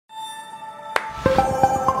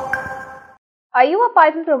Are you a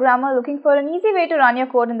Python programmer looking for an easy way to run your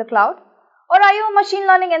code in the cloud? Or are you a machine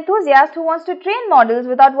learning enthusiast who wants to train models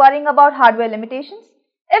without worrying about hardware limitations?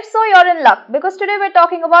 If so, you're in luck because today we're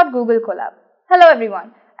talking about Google Colab. Hello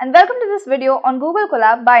everyone and welcome to this video on Google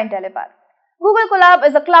Colab by Intellipaat. Google Colab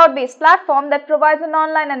is a cloud-based platform that provides an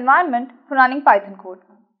online environment for running Python code.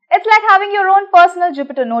 It's like having your own personal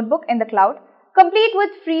Jupyter notebook in the cloud, complete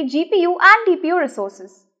with free GPU and TPU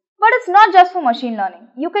resources. But it's not just for machine learning.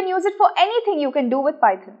 You can use it for anything you can do with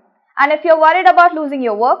Python. And if you're worried about losing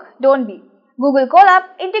your work, don't be. Google Colab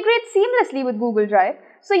integrates seamlessly with Google Drive,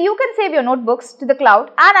 so you can save your notebooks to the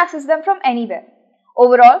cloud and access them from anywhere.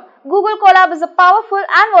 Overall, Google Colab is a powerful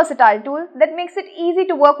and versatile tool that makes it easy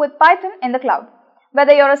to work with Python in the cloud.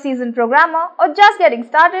 Whether you're a seasoned programmer or just getting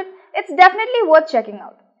started, it's definitely worth checking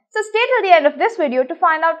out. So stay till the end of this video to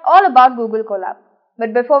find out all about Google Colab.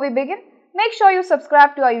 But before we begin, make sure you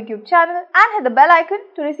subscribe to our YouTube channel and hit the bell icon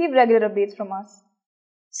to receive regular updates from us.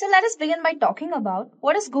 So let us begin by talking about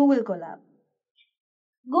what is Google Colab.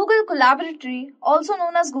 Google Colaboratory, also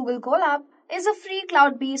known as Google Colab, is a free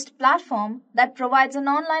cloud-based platform that provides an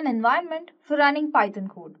online environment for running Python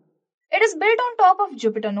code. It is built on top of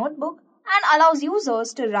Jupyter Notebook and allows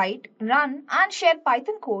users to write, run, and share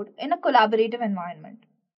Python code in a collaborative environment.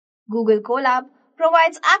 Google Colab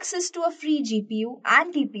provides access to a free GPU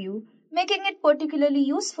and TPU, making it particularly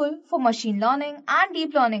useful for machine learning and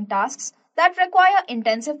deep learning tasks that require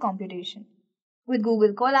intensive computation. With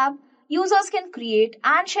Google Colab, users can create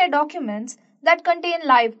and share documents that contain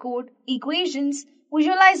live code, equations,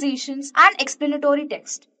 visualizations, and explanatory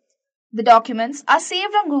text. The documents are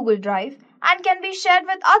saved on Google Drive and can be shared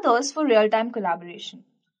with others for real-time collaboration.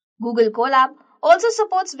 Google Colab also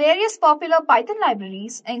supports various popular Python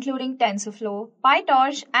libraries including TensorFlow,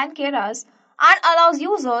 PyTorch, and Keras, and allows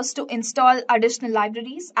users to install additional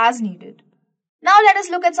libraries as needed. Now let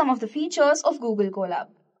us look at some of the features of Google Colab.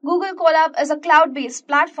 Google Colab is a cloud-based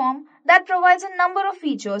platform that provides a number of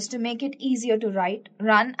features to make it easier to write,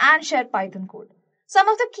 run, and share Python code. Some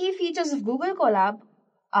of the key features of Google Colab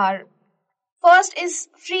are: first is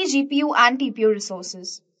free GPU and TPU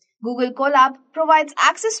resources. Google Colab provides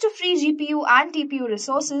access to free GPU and TPU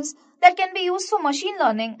resources that can be used for machine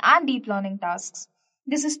learning and deep learning tasks.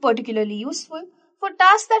 This is particularly useful for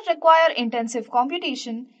tasks that require intensive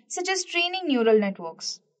computation, such as training neural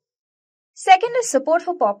networks. Second is support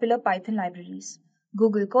for popular Python libraries.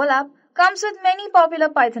 Google Colab comes with many popular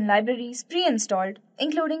Python libraries pre-installed,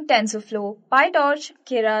 including TensorFlow, PyTorch,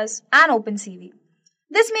 Keras, and OpenCV.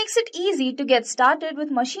 This makes it easy to get started with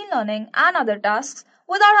machine learning and other tasks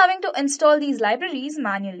without having to install these libraries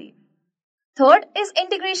manually. Third is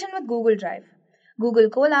integration with Google Drive. Google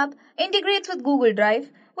Colab integrates with Google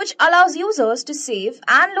Drive, which allows users to save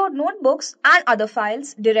and load notebooks and other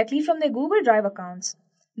files directly from their Google Drive accounts.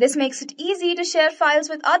 This makes it easy to share files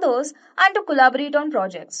with others and to collaborate on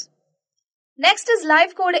projects. Next is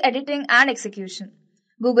live code editing and execution.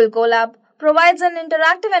 Google Colab provides an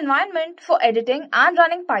interactive environment for editing and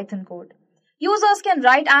running Python code. Users can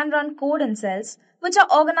write and run code in cells, which are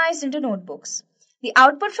organized into notebooks. The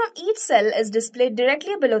output from each cell is displayed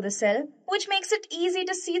directly below the cell, which makes it easy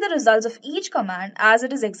to see the results of each command as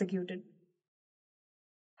it is executed.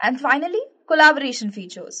 And finally, collaboration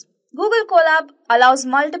features. Google Colab allows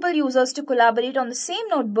multiple users to collaborate on the same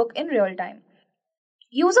notebook in real time.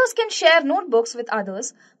 Users can share notebooks with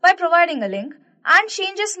others by providing a link, and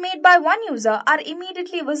changes made by one user are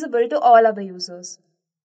immediately visible to all other users.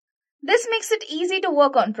 This makes it easy to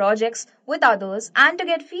work on projects with others and to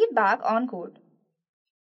get feedback on code.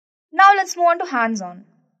 Now let's move on to hands-on.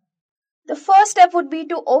 The first step would be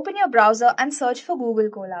to open your browser and search for Google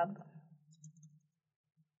Colab.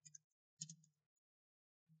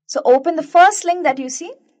 So open the first link that you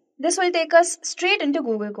see. This will take us straight into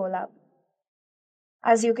Google Colab.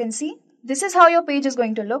 As you can see, this is how your page is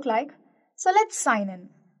going to look like. So let's sign in.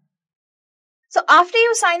 So after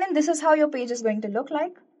you sign in, this is how your page is going to look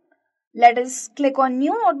like. Let us click on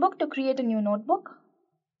New Notebook to create a new notebook.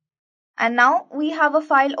 And now we have a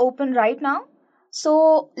file open right now.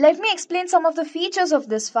 So let me explain some of the features of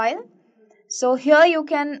this file. So here you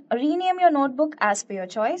can rename your notebook as per your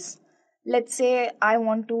choice. Let's say I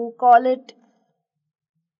want to call it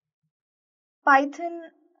Python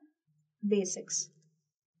Basics.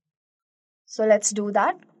 So let's do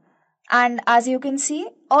that. And as you can see,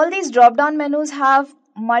 all these drop-down menus have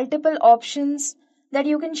multiple options that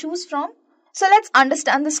you can choose from. So let's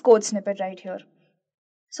understand this code snippet right here.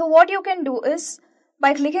 So what you can do is,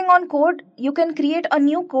 by clicking on code, you can create a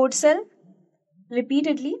new code cell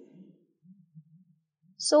repeatedly.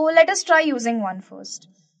 So let us try using one first.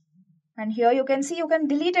 And here you can see you can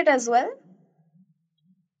delete it as well.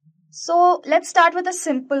 So let's start with a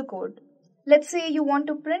simple code. Let's say you want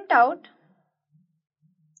to print out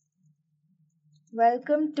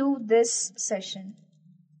welcome to this session.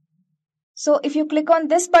 So if you click on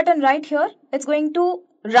this button right here, it's going to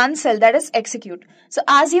run cell, that is execute. So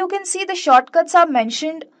as you can see, the shortcuts are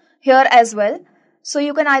mentioned here as well. So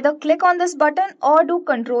you can either click on this button or do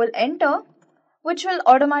Control Enter, which will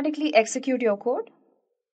automatically execute your code.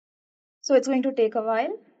 So it's going to take a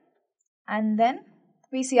while and then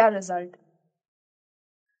we see our result.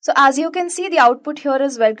 So as you can see, the output here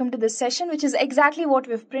is welcome to this session, which is exactly what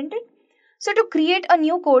we've printed. So to create a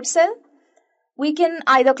new code cell, we can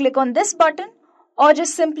either click on this button or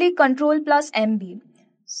just simply Control plus MB.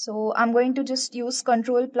 So I'm going to just use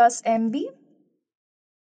Control plus MB.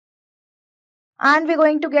 And we're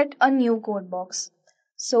going to get a new code box.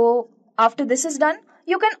 So after this is done,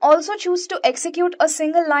 you can also choose to execute a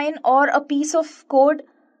single line or a piece of code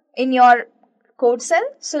in your code cell.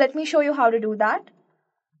 So let me show you how to do that.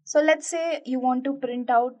 So let's say you want to print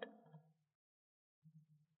out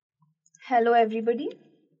hello everybody.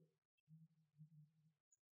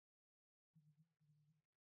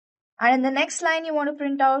 And in the next line you want to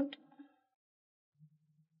print out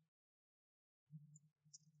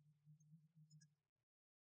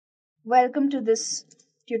welcome to this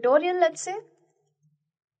tutorial, let's say.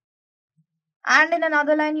 And in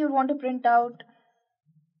another line you want to print out,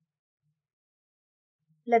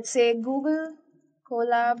 let's say, Google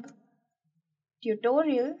Colab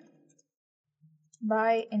tutorial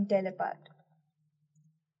by Intellipaat.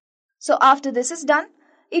 So after this is done,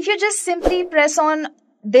 if you just simply press on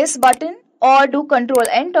this button or do Control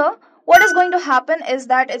Enter, what is going to happen is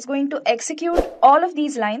that it's going to execute all of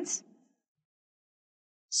these lines.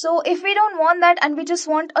 So if we don't want that and we just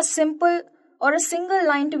want a simple or a single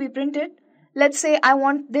line to be printed, let's say I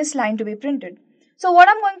want this line to be printed. So what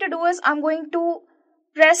I'm going to do is I'm going to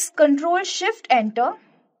press Control Shift Enter,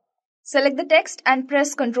 select the text and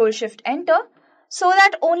press Control Shift Enter, so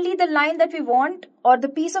that only the line that we want or the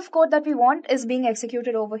piece of code that we want is being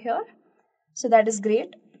executed over here. So that is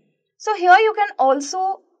great. So here you can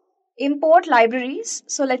also import libraries.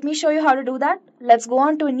 So let me show you how to do that. Let's go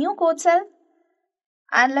on to a new code cell.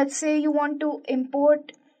 And let's say you want to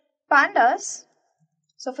import pandas.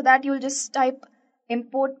 So for that, you'll just type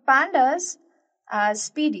import pandas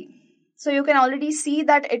as PD. So you can already see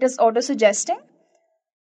that it is auto-suggesting.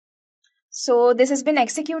 So this has been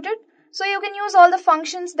executed. So you can use all the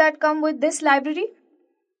functions that come with this library.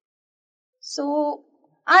 So,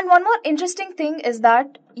 and one more interesting thing is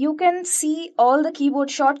that you can see all the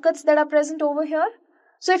keyboard shortcuts that are present over here.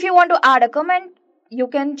 So if you want to add a comment, you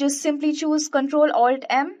can just simply choose Ctrl Alt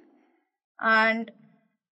M, and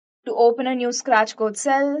to open a new scratch code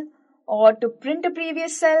cell or to print a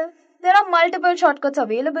previous cell, there are multiple shortcuts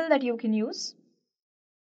available that you can use.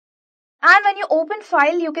 And when you open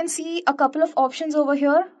file, you can see a couple of options over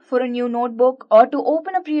here for a new notebook or to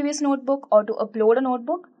open a previous notebook or to upload a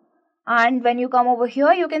notebook. And when you come over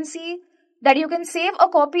here, you can see that you can save a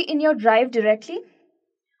copy in your drive directly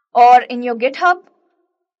or in your GitHub.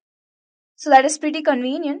 So that is pretty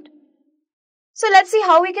convenient. So let's see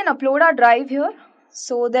how we can upload our drive here.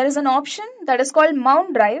 So there is an option that is called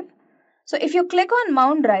Mount Drive. So if you click on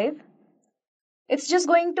Mount Drive, it's just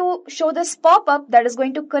going to show this pop-up that is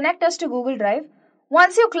going to connect us to Google Drive.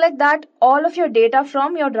 Once you click that, all of your data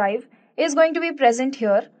from your drive is going to be present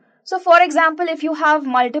here. So for example, if you have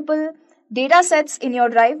multiple data sets in your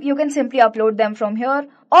drive, you can simply upload them from here,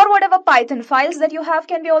 or whatever Python files that you have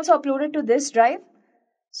can be also uploaded to this drive.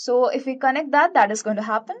 So if we connect that, that is going to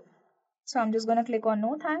happen. So I'm just going to click on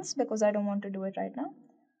no thanks because I don't want to do it right now.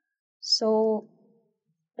 So,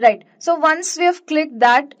 right. So once we have clicked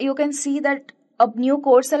that, you can see that a new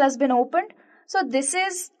code cell has been opened. So this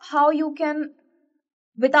is how you can,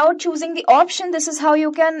 without choosing the option, this is how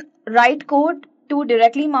you can write code to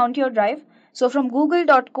directly mount your drive. So from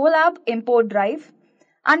google.colab, import drive.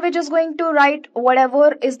 And we're just going to write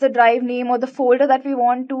whatever is the drive name or the folder that we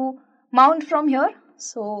want to mount from here.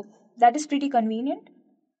 So that is pretty convenient.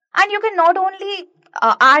 And you can not only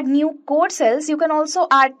add new code cells, you can also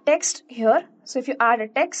add text here. So if you add a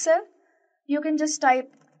text cell, you can just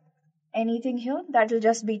type anything here. That will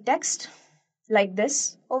just be text like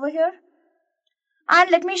this over here.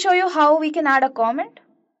 And let me show you how we can add a comment.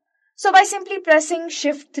 So by simply pressing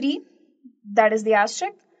Shift 3, that is the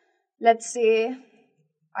asterisk. Let's say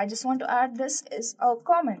I just want to add this as a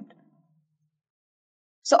comment.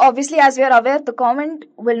 So obviously, as we are aware, the comment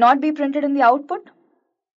will not be printed in the output.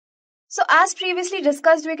 So as previously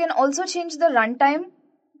discussed, we can also change the runtime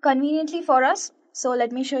conveniently for us. So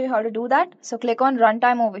let me show you how to do that. So click on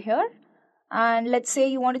runtime over here. And let's say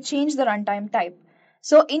you want to change the runtime type.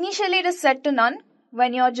 So initially it is set to none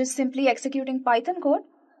when you're just simply executing Python code.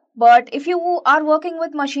 But if you are working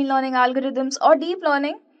with machine learning algorithms or deep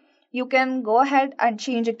learning, you can go ahead and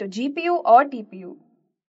change it to GPU or TPU.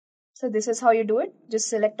 So this is how you do it. Just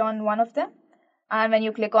select on one of them. And when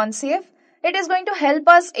you click on save, it is going to help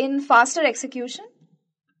us in faster execution.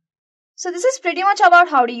 So this is pretty much about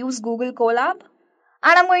how to use Google Colab.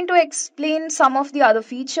 And I'm going to explain some of the other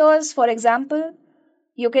features. For example,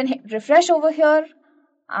 you can refresh over here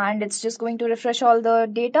and it's just going to refresh all the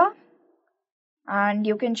data. And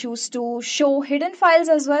you can choose to show hidden files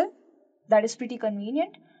as well. That is pretty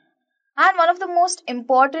convenient. And one of the most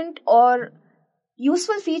important or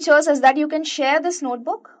useful features is that you can share this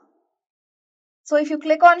notebook. So if you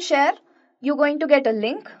click on share, you're going to get a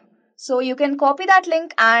link. So you can copy that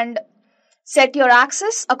link and set your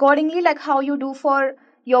access accordingly, like how you do for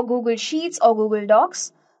your Google Sheets or Google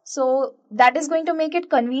Docs. So that is going to make it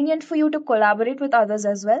convenient for you to collaborate with others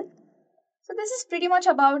as well. So this is pretty much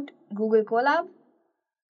about Google Colab.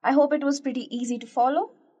 I hope it was pretty easy to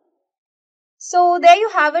follow. So there you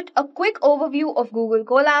have it, a quick overview of Google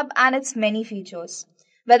Colab and its many features.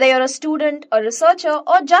 Whether you're a student, a researcher,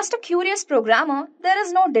 or just a curious programmer, there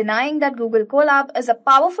is no denying that Google Colab is a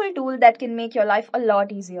powerful tool that can make your life a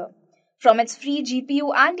lot easier. From its free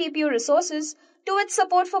GPU and TPU resources to its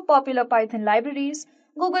support for popular Python libraries,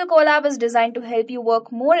 Google Colab is designed to help you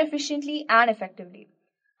work more efficiently and effectively.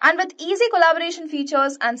 And with easy collaboration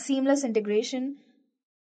features and seamless integration,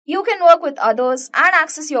 you can work with others and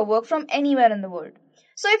access your work from anywhere in the world.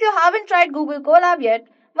 So if you haven't tried Google Colab yet,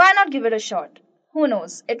 why not give it a shot? Who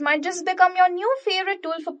knows, it might just become your new favorite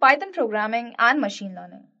tool for Python programming and machine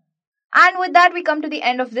learning. And with that, we come to the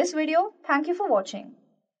end of this video. Thank you for watching.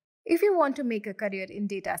 If you want to make a career in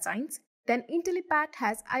data science, then Intellipaat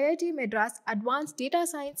has IIT Madras Advanced Data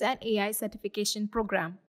Science and AI Certification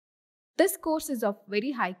Program. This course is of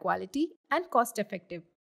very high quality and cost effective,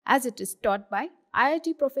 as it is taught by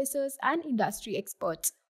IIT professors and industry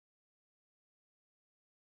experts.